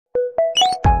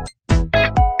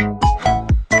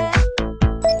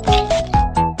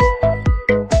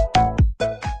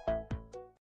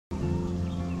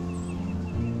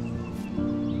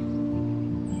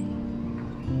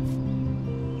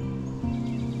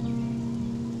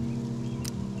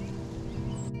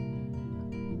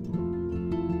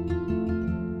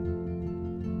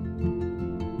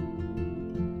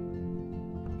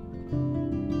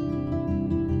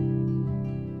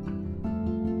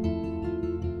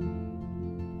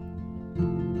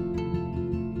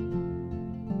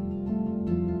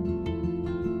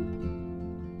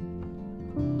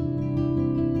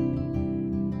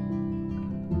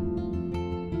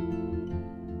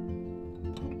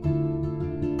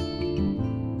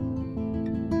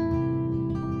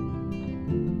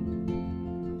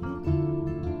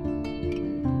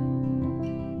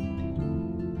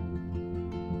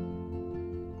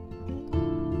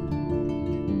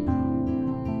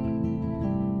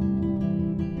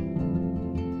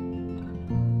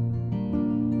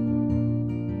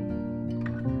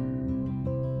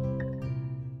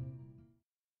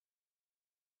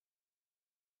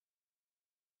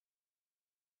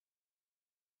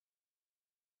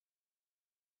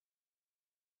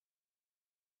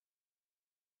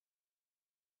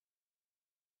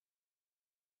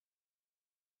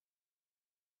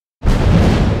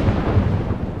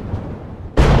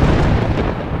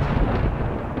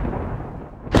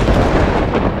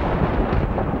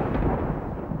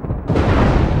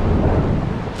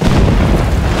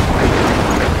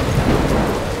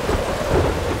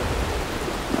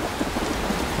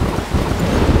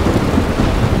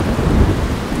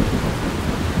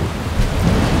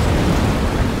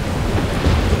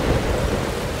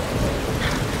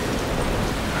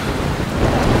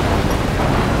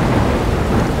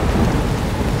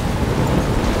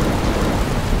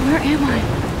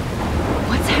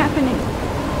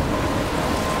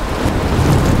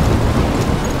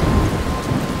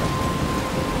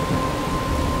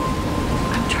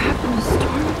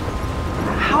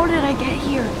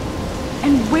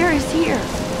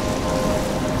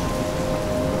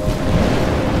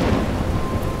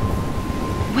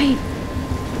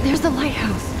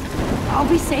I'll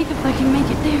be safe if I can make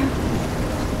it there.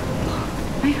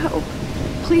 I hope.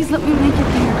 Please let me make it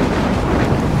there.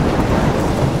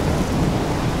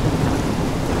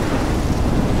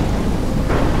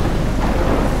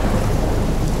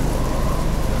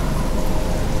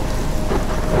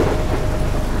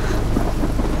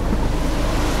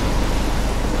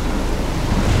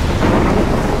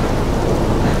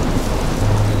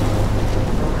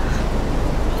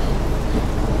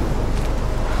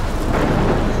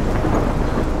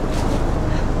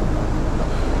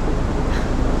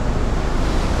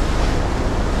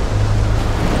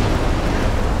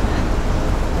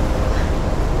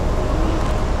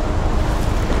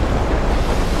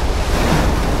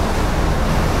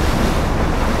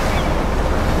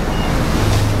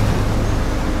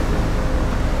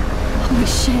 Holy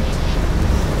shit.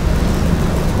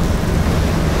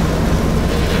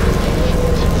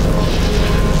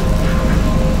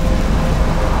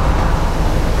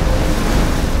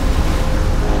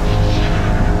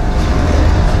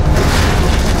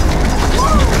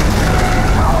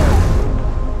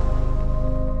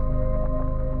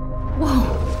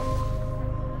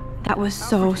 That was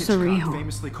so surreal.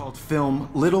 Famously called film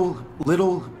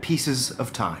little pieces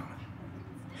of time.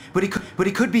 But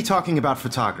he could be talking about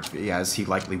photography, as he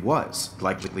likely was.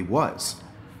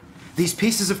 These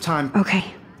pieces of time. Okay,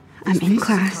 I'm in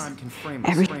class.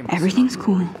 Everything's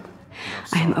cool.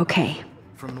 I am okay.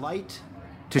 From light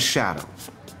to shadow,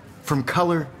 from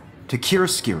color to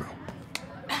chiaroscuro.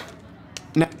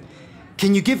 Now,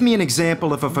 can you give me an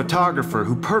example of a photographer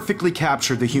who perfectly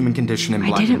captured the human condition in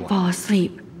black and white? I didn't fall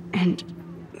asleep, and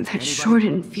that sure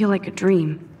didn't feel like a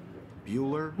dream.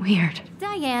 Bueller? Weird.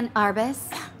 Diane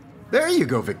Arbus. There you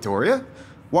go, Victoria.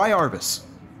 Why Arbus?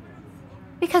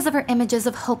 Because of her images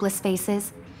of hopeless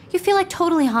faces, you feel like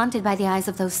totally haunted by the eyes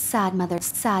of those sad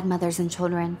mothers and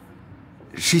children.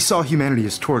 She saw humanity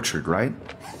as tortured, right?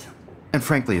 And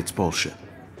frankly, it's bullshit.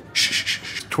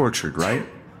 Shh. Tortured, right?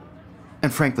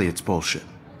 And frankly, it's bullshit.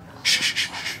 Shh.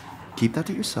 Keep that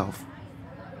to yourself.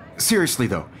 Seriously,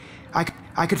 though,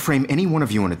 I could frame any one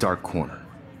of you in a dark corner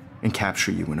and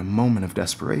capture you in a moment of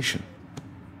desperation.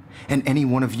 And any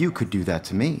one of you could do that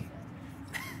to me.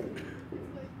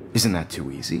 Isn't that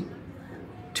too easy?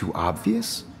 Too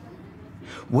obvious?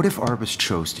 What if Arbus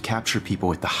chose to capture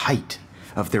people at the height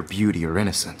of their beauty or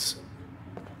innocence?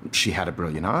 She had a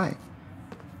brilliant eye,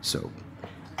 so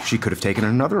she could have taken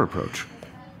another approach.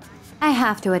 I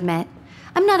have to admit,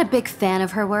 I'm not a big fan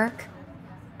of her work.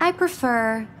 I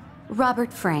prefer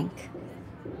Robert Frank.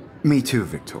 Me too,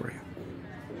 Victoria.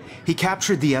 He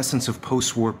captured the essence of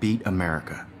post-war beat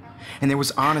America. And there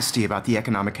was honesty about the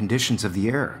economic conditions of the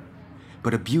era,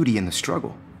 but a beauty in the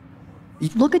struggle.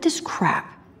 Look at this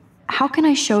crap. How can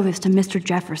I show this to Mr.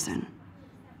 Jefferson?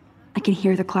 I can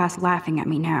hear the class laughing at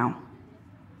me now.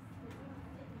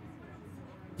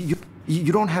 You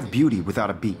don't have beauty without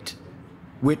a beat,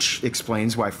 which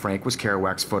explains why Frank was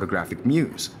Kerouac's photographic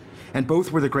muse, and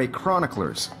both were the great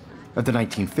chroniclers of the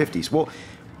 1950s. Well,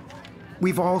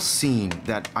 we've all seen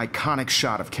that iconic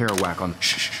shot of Kerouac on...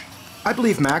 Shh. I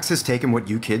believe Max has taken what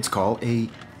you kids call a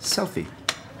selfie.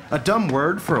 A dumb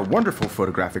word for a wonderful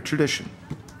photographic tradition.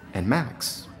 And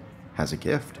Max has a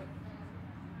gift.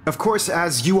 Of course,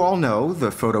 as you all know, the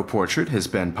photo portrait has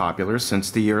been popular since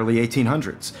the early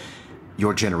 1800s.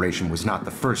 Your generation was not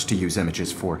the first to use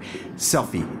images for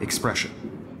selfie expression.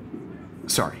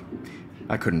 Sorry,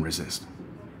 I couldn't resist.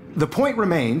 The point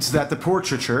remains that the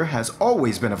portraiture has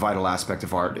always been a vital aspect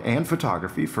of art and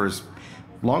photography for as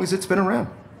long as it's been around.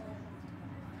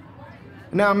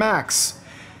 Now, Max,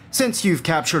 since you've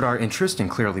captured our interest and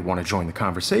clearly want to join the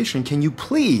conversation, can you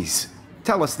please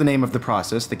tell us the name of the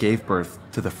process that gave birth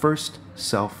to the first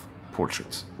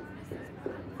self-portraits?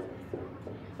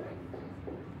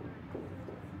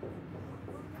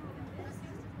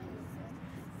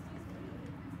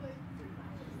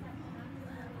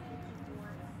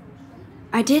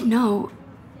 I did know,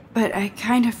 but I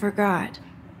kind of forgot.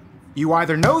 You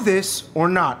either know this or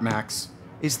not, Max.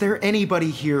 Is there anybody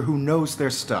here who knows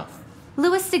their stuff?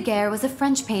 Louis Daguerre was a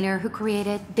French painter who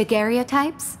created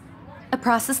daguerreotypes, a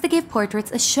process that gave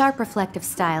portraits a sharp reflective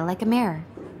style like a mirror.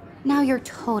 Now you're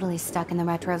totally stuck in the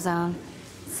retro zone.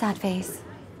 Sad face.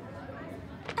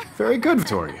 Very good,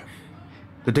 Victoria.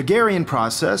 The Daguerrean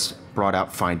process brought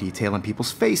out fine detail in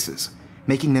people's faces,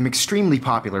 making them extremely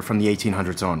popular from the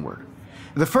 1800s onward.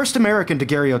 The first American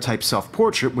daguerreotype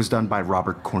self-portrait was done by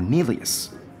Robert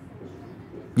Cornelius.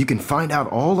 You can find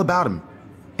out all about him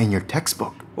in your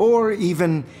textbook, or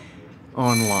even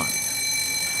online.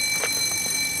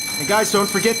 And guys, don't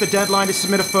forget the deadline to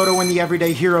submit a photo in the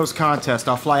Everyday Heroes contest.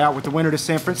 I'll fly out with the winner to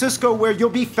San Francisco, where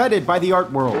you'll be feted by the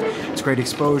art world. It's great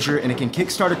exposure, and it can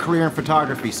kickstart a career in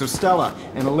photography. So Stella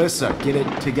and Alyssa, get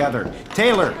it together.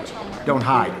 Taylor, don't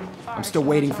hide. I'm still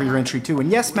waiting for your entry too.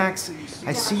 And yes, Max,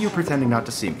 I see you pretending not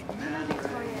to see me.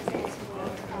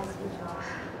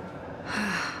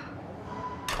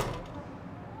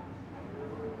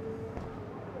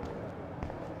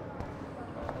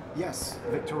 Yes,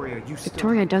 Victoria, you still...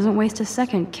 Victoria doesn't waste a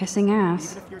second kissing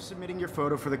ass. Even if you're submitting your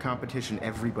photo for the competition,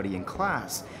 everybody in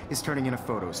class is turning in a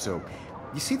photo, so...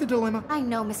 You see the dilemma? I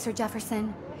know, Mr.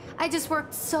 Jefferson. I just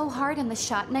worked so hard in the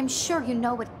shot, and I'm sure you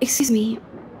know what... Excuse me,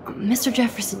 Mr.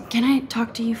 Jefferson, can I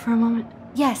talk to you for a moment?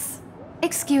 Yes.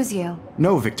 Excuse you.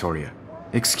 No, Victoria.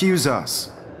 Excuse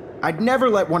us. I'd never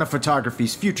let one of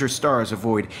photography's future stars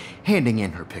avoid handing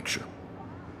in her picture.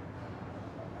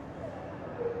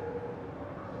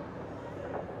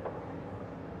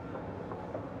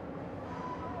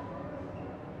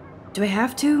 Do I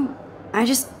have to? I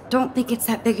just don't think it's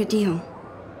that big a deal.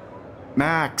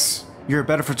 Max, you're a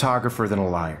better photographer than a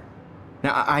liar.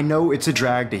 Now, I know it's a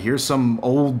drag to hear some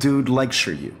old dude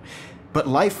lecture you, but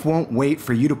life won't wait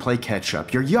for you to play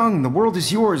catch-up. You're young, the world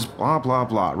is yours, blah, blah,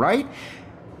 blah, right?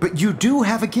 But you do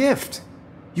have a gift.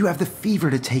 You have the fever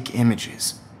to take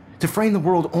images, to frame the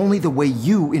world only the way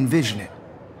you envision it.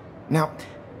 Now,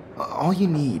 all you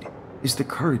need is the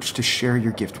courage to share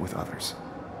your gift with others.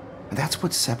 And that's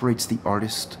what separates the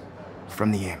artist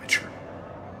from the amateur.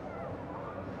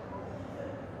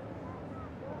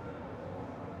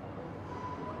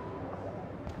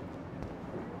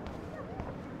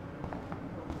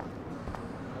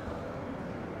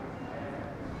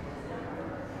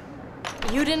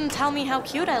 You didn't tell me how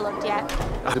cute I looked yet.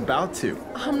 I was about to.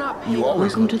 I'm not paying. You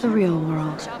always Welcome to the real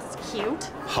world. Just cute?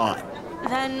 hot.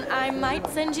 Then I might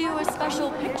send you a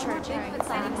special picture.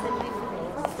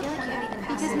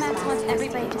 Because Max wants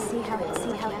everybody to see how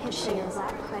hip she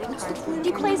is.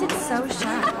 He plays it so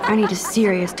sharp. I need a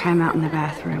serious timeout in the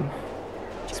bathroom.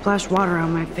 Splash water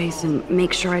on my face and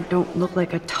make sure I don't look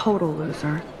like a total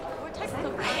loser.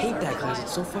 I hate that class,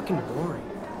 it's so fucking boring.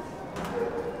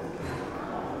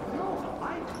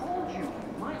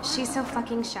 She's so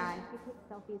fucking shy. She takes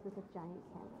selfies with a giant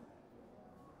camera.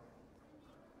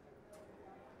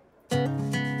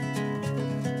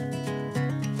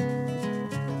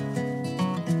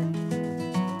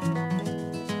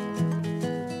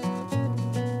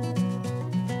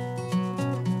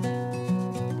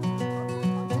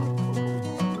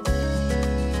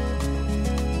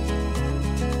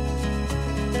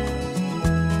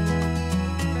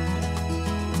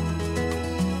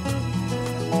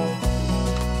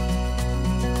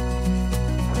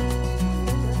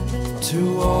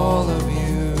 To all of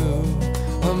you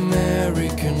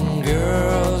American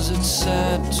girls, it's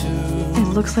sad to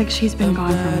It looks like she's been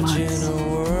gone for imagine months. a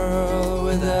world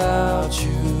without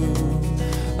you.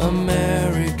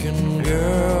 American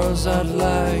girls, I'd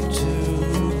like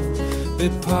to be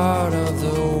part of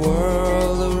the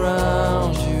world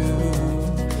around you.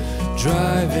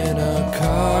 Driving a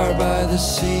car by the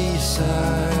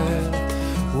seaside,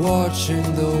 watching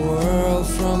the world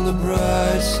from the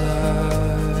bright side.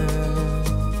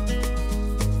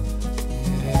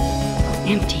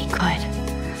 Empty,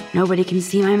 good. Nobody can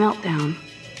see my meltdown,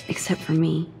 except for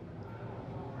me.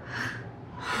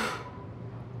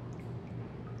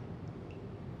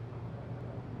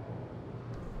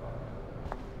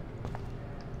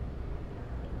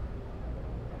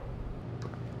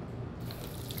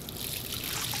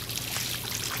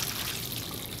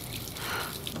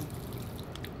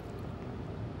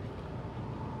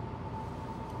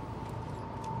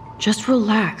 Just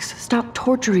relax. Stop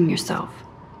torturing yourself.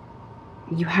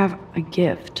 You have a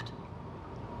gift.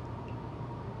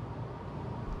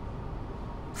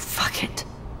 Fuck it.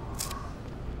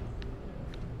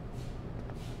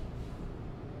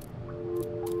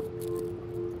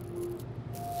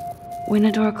 When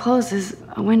a door closes,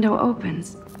 a window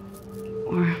opens.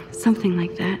 Or something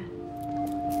like that.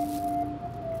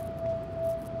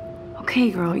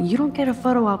 Okay, girl, you don't get a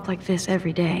photo op like this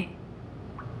every day.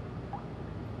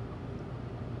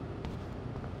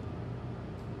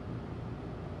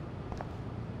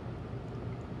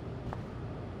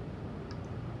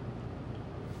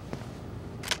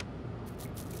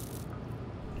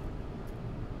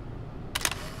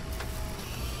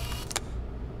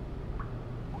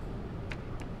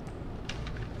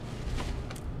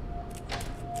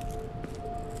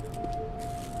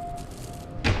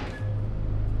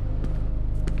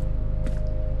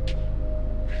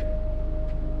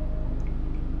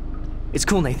 It's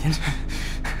cool, Nathan.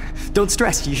 Don't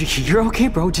stress. You're okay,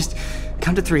 bro. Just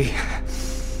count to 3.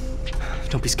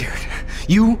 Don't be scared.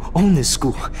 You own this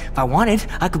school. If I wanted,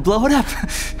 I could blow it up.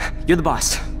 You're the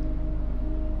boss.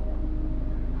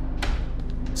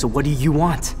 So what do you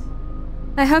want?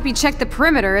 I hope you checked the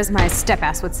perimeter, as my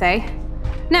step-ass would say.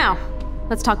 Now,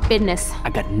 let's talk business. I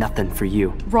got nothing for you.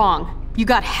 Wrong. You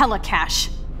got hella cash.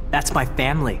 That's my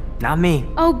family, not me.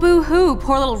 Oh, boo-hoo,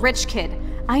 poor little rich kid.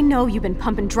 I know you've been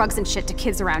pumping drugs and shit to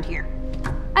kids around here.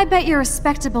 I bet your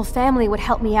respectable family would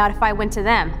help me out if I went to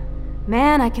them.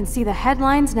 Man, I can see the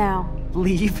headlines now.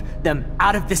 Leave them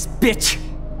out of this bitch!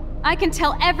 I can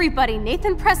tell everybody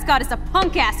Nathan Prescott is a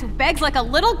punk ass who begs like a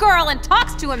little girl and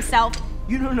talks to himself.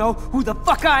 You don't know who the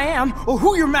fuck I am or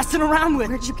who you're messing around with.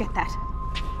 Where'd you get that?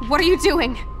 What are you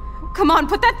doing? Come on,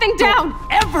 put that thing down!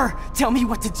 Don't ever tell me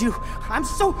what to do. I'm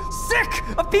so sick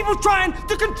of people trying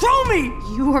to control me!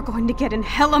 You are going to get in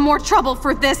hella more trouble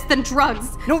for this than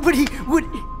drugs. Nobody would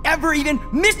ever even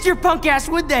miss your punk ass,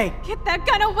 would they? Get that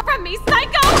gun away from me,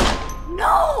 psycho!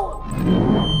 No!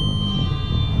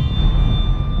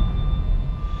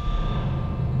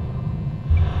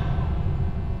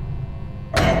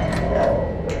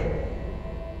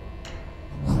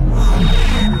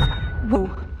 Whoa.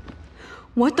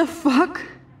 What the fuck?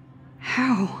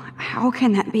 How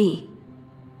can that be?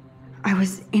 I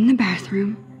was in the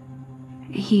bathroom.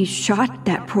 He shot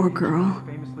that poor girl.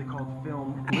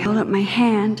 I held up my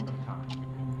hand.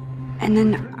 And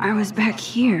then I was back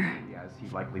here. As he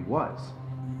likely was.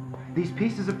 These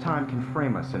pieces of time can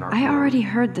frame us in our I world. already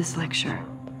heard this lecture.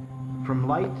 From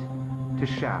light to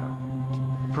shadow.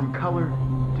 From color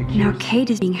to Now cures. Kate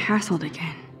is being hassled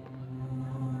again.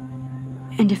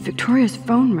 And if Victoria's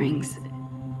phone rings,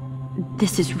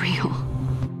 this is real.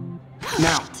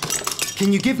 Now,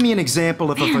 can you give me an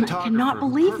example of a Man, I photographer cannot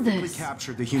believe who perfectly this.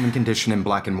 captured the human condition in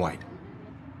black and white?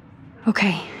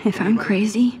 Okay, if I'm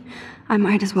crazy, I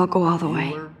might as well go all the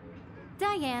way.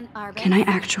 Diane Arbus. Can I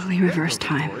actually reverse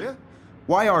time? Victoria?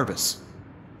 Why Arbus?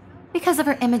 Because of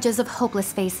her images of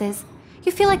hopeless faces,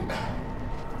 you feel like...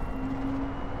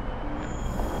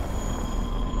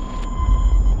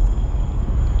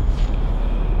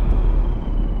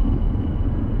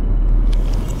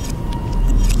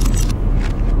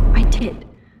 I did.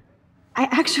 I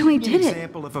actually Give me did an it.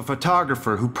 example of a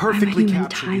photographer who perfectly human captured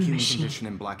the time human machine. condition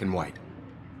in black and white.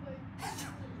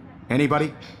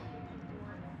 Anybody?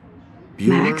 Bueller?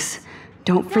 Max,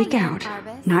 don't freak Diane out.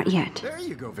 Arbus. Not yet. There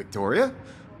you go, Victoria.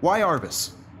 Why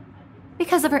Arbus?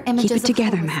 Because of her images it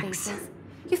together, of hopeless Max. faces,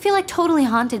 you feel like totally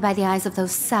haunted by the eyes of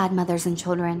those sad mothers and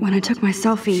children. When I took my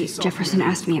selfie, saw Jefferson me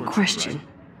asked me a tortured, question. right?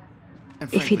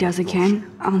 And If he frankly, does bullshit.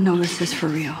 again, I'll know this is for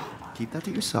real. Keep that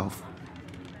to yourself.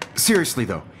 Seriously,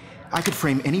 though, I could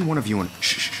frame any one of you in...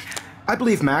 Shh. I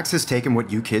believe Max has taken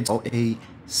what you kids call a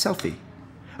selfie.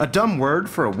 A dumb word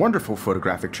for a wonderful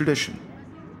photographic tradition.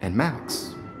 And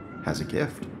Max has a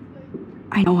gift.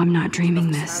 I know I'm not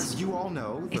dreaming this. As you all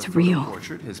know, the It's photo real.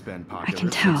 portrait has been I popular can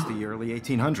tell. since the early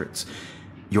 1800s.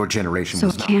 Your generation So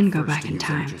was it not can the go first back to in use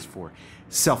time. images for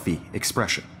selfie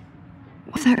expression.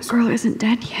 Well, that girl isn't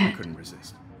dead yet. Couldn't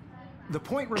resist. The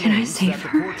point Can I remains save that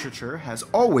her? the portraiture has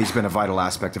always been a vital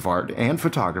aspect of art and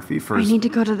photography for I as need to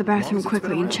go to the long as bathroom it's quickly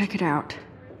been and around. check it out.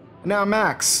 Now,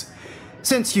 Max,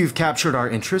 since you've captured our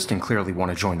interest and clearly want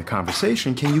to join the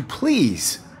conversation, can you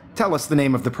please tell us the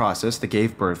name of the process that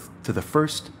gave birth to the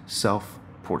first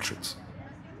self-portraits?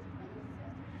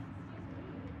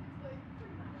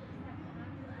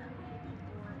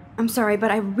 I'm sorry,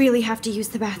 but I really have to use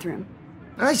the bathroom.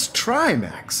 Nice try,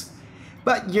 Max.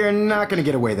 But you're not going to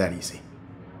get away that easy.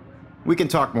 We can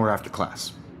talk more after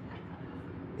class.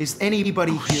 Is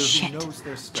anybody here Shit. who knows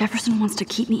their stuff? Jefferson wants to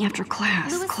keep me after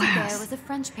class. Louis Daguerre was a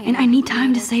French painter And I need who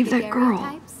time to created save that girl.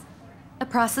 daguerreotypes, a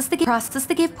process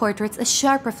that gave portraits a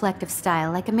sharp reflective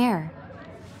style like a mirror.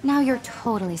 Now you're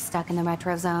totally stuck in the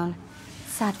retro zone.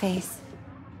 Sad face.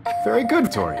 Very good,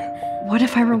 Victoria. What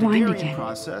if I rewind Daguerrean again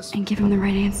process. and give him the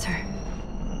right answer?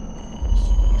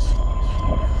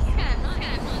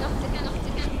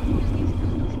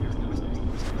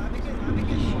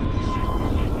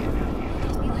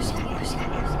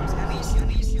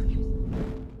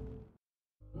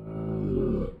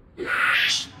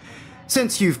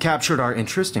 Since you've captured our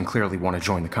interest and clearly want to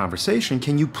join the conversation,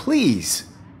 can you please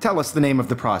tell us the name of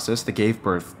the process that gave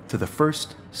birth to the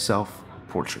first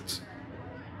self-portraits?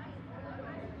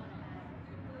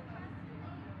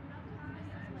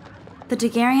 The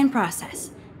Daguerrean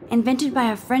process, invented by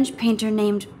a French painter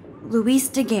named Louis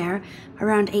Daguerre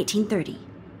around 1830.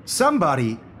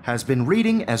 Somebody has been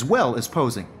reading as well as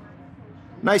posing.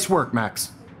 Nice work,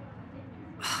 Max.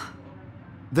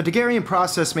 The Daguerrean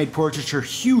process made portraiture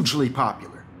hugely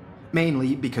popular,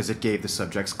 mainly because it gave the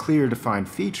subjects clear, defined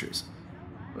features.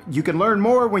 You can learn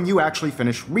more when you actually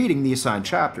finish reading the assigned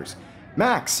chapters.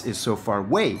 Max is so far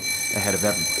way ahead of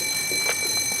everyone.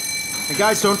 And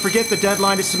guys, don't forget the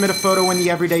deadline to submit a photo in the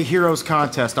Everyday Heroes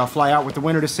contest. I'll fly out with the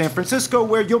winner to San Francisco,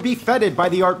 where you'll be feted by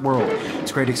the art world.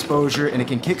 It's great exposure, and it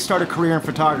can kickstart a career in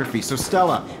photography. So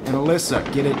Stella and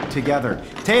Alyssa, get it together.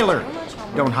 Taylor,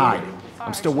 don't hide.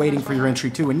 I'm still waiting for your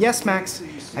entry too. And yes, Max,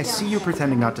 I see you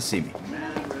pretending not to see me.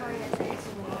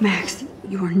 Max,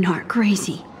 you are not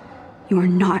crazy. You are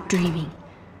not dreaming.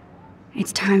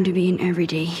 It's time to be an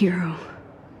everyday hero.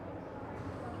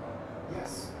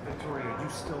 Yes, Victoria, you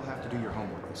still have to do your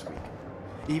homework this week.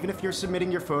 Even if you're submitting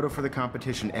your photo for the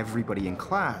competition, everybody in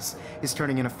class is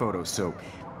turning in a photo, so...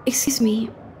 Excuse me,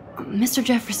 Mr.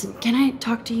 Jefferson, can I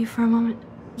talk to you for a moment?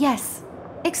 Yes.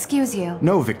 Excuse you.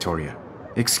 No, Victoria.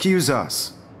 Excuse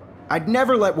us. I'd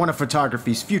never let one of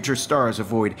photography's future stars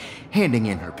avoid handing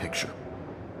in her picture.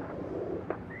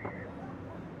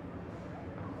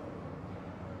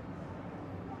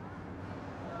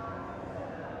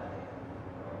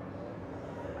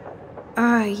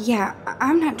 Yeah,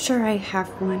 I'm not sure I have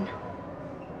one.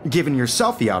 Given your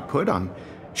selfie output, I'm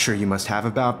sure you must have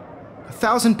about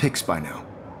 1,000 pics by now.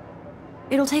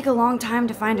 It'll take a long time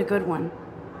to find a good one.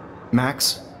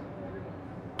 Max,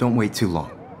 don't wait too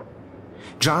long.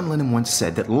 John Lennon once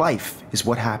said that life is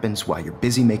what happens while you're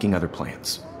busy making other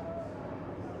plans.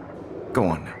 Go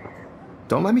on now.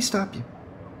 Don't let me stop you.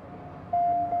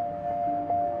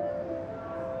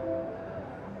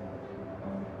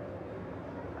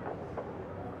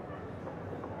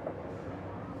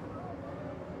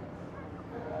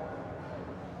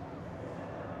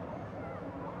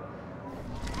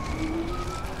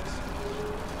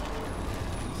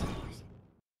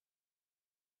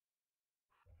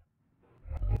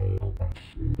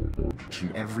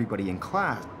 Everybody in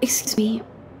class. Excuse me,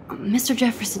 Mr.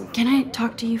 Jefferson, can I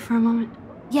talk to you for a moment?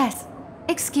 Yes.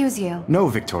 Excuse you. No,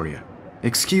 Victoria.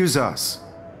 Excuse us.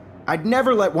 I'd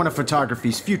never let one of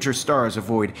photography's future stars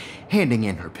avoid handing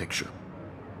in her picture.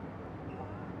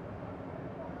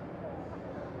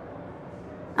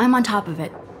 I'm on top of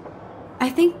it. I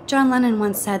think John Lennon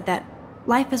once said that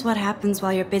life is what happens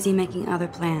while you're busy making other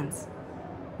plans.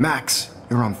 Max,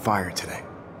 you're on fire today.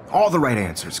 All the right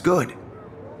answers. Good.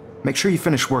 Make sure you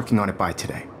finish working on it by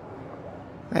today.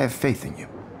 I have faith in you.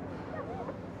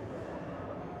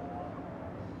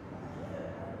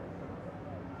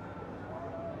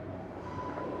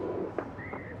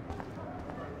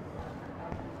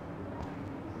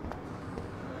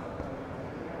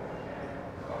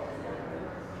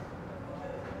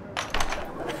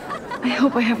 I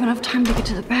hope I have enough time to get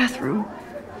to the bathroom.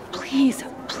 Please,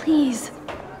 please.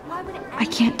 I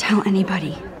can't tell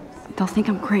anybody. They'll think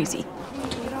I'm crazy.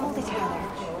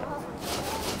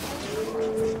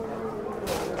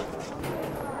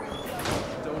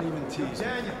 Don't even tease.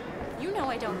 Daniel! You know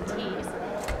I don't tease.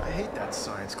 I hate that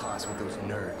science class with those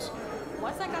nerds.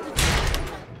 What's that got to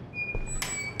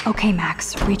do? Okay,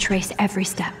 Max, retrace every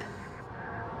step.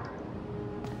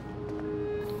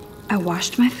 I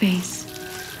washed my face.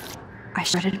 I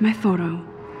shredded my photo.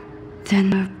 Then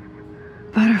the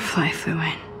butterfly flew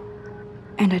in.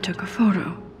 And I took a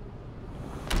photo.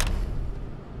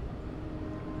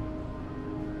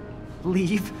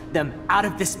 Leave them out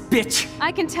of this bitch!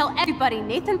 I can tell everybody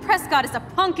Nathan Prescott is a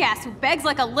punk ass who begs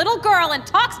like a little girl and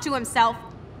talks to himself.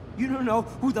 You don't know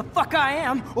who the fuck I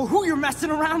am or who you're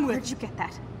messing around with. Where'd you get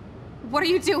that? What are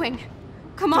you doing?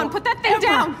 Come on, Don't put that thing ever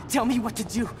down! Tell me what to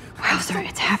do. Wowzer,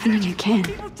 it's happening again.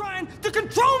 People trying to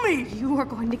control me! You are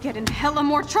going to get in hella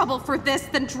more trouble for this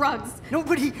than drugs.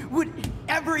 Nobody would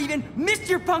ever even miss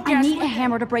your punk I ass. need a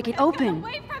hammer to break it Get open.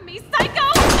 away from me,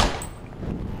 psycho!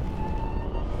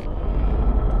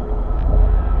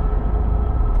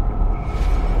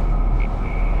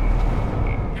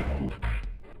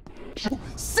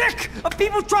 Sick of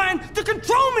people trying to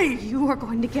control me! You are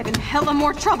going to get in hella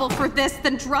more trouble for this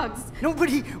than drugs.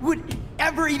 Nobody would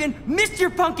ever even miss your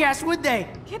punk ass, would they?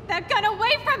 Get that gun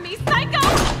away from me, psycho!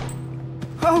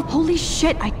 Oh, Holy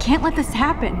shit, I can't let this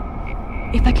happen.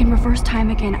 If I can reverse time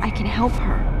again, I can help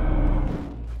her.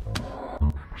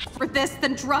 For this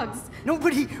than drugs.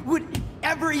 nobody would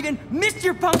ever even miss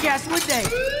your punk ass, would they?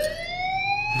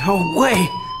 No way!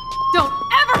 Don't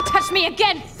ever touch me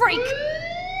again, freak!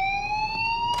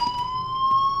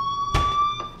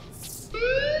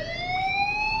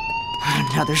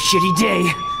 Another shitty day.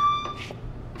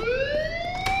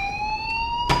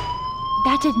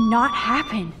 That did not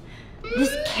happen. This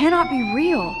cannot be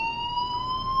real.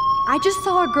 I just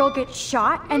saw a girl get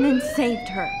shot and then saved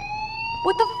her.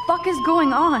 What the fuck is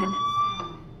going on?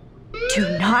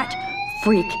 Do not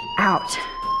freak out.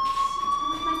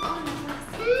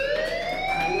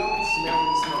 I know it's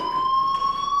smelly,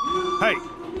 Hey,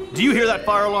 do you hear that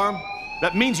fire alarm?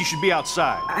 That means you should be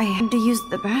outside. I had to use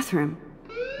the bathroom.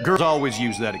 Girls always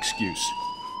use that excuse.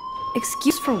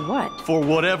 Excuse for what? For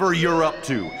whatever you're up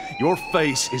to. Your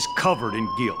face is covered in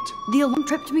guilt. The alarm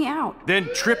tripped me out. Then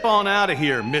trip on out of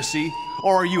here, Missy.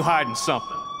 Or are you hiding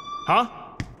something? Huh?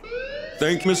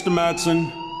 Thank you, Mr.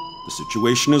 Madsen. The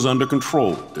situation is under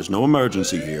control. There's no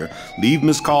emergency here. Leave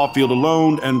Miss Caulfield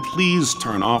alone, and please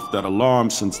turn off that alarm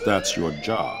since that's your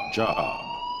job.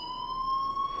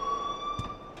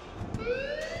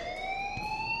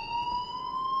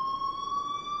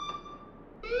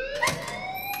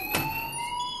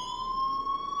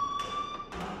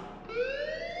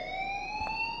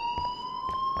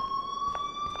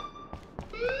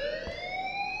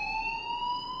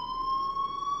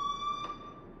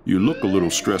 You look a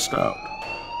little stressed out.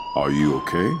 Are you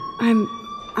okay?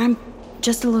 I'm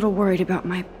just a little worried about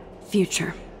my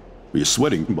future. You're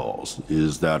sweating balls.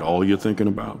 Is that all you're thinking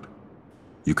about?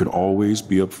 You can always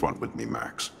be upfront with me,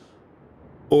 Max.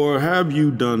 Or have you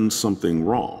done something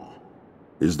wrong?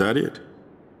 Is that it?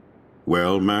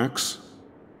 Well, Max,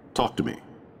 talk to me.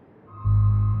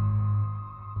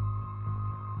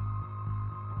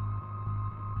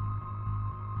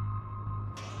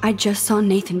 I just saw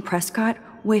Nathan Prescott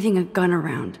waving a gun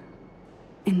around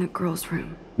in the girls'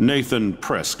 room. Nathan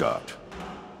Prescott.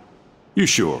 You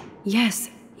sure? Yes,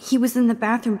 he was in the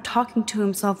bathroom talking to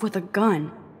himself with a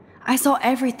gun. I saw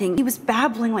everything. He was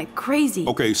babbling like crazy.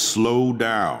 Okay, slow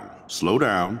down. Slow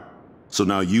down. So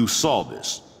now you saw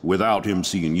this without him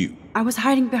seeing you. I was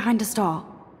hiding behind a stall.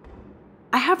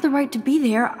 I have the right to be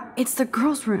there. It's the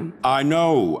girls' room. I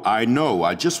know.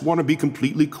 I just want to be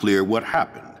completely clear what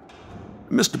happened.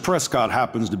 Mr. Prescott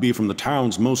happens to be from the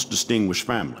town's most distinguished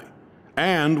family,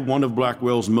 and one of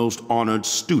Blackwell's most honored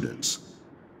students.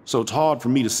 So it's hard for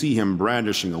me to see him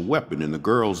brandishing a weapon in the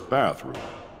girls' bathroom.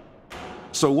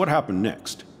 So what happened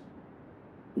next?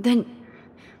 Then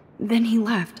he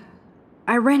left.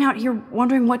 I ran out here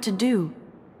wondering what to do.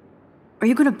 Are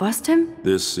you gonna bust him?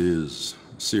 This is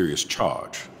a serious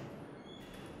charge.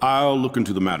 I'll look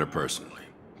into the matter personally.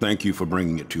 Thank you for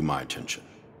bringing it to my attention.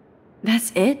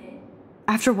 That's it?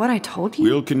 After what I told you?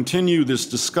 We'll continue this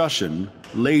discussion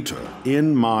later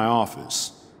in my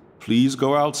office. Please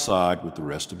go outside with the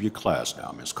rest of your class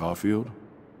now, Miss Caulfield.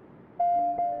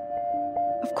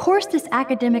 Of course this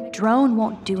academic drone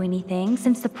won't do anything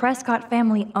since the Prescott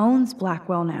family owns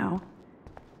Blackwell now.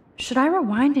 Should I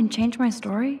rewind and change my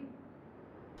story?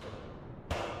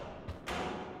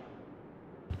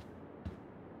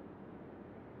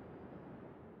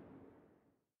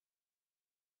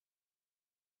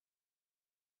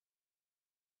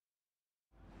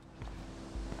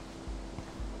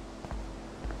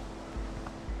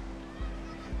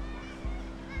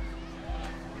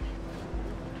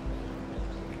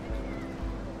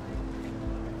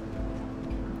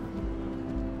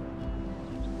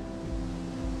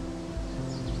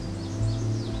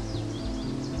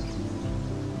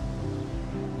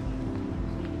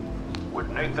 Would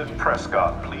Nathan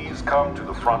Prescott please come to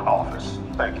the front office?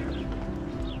 Thank you.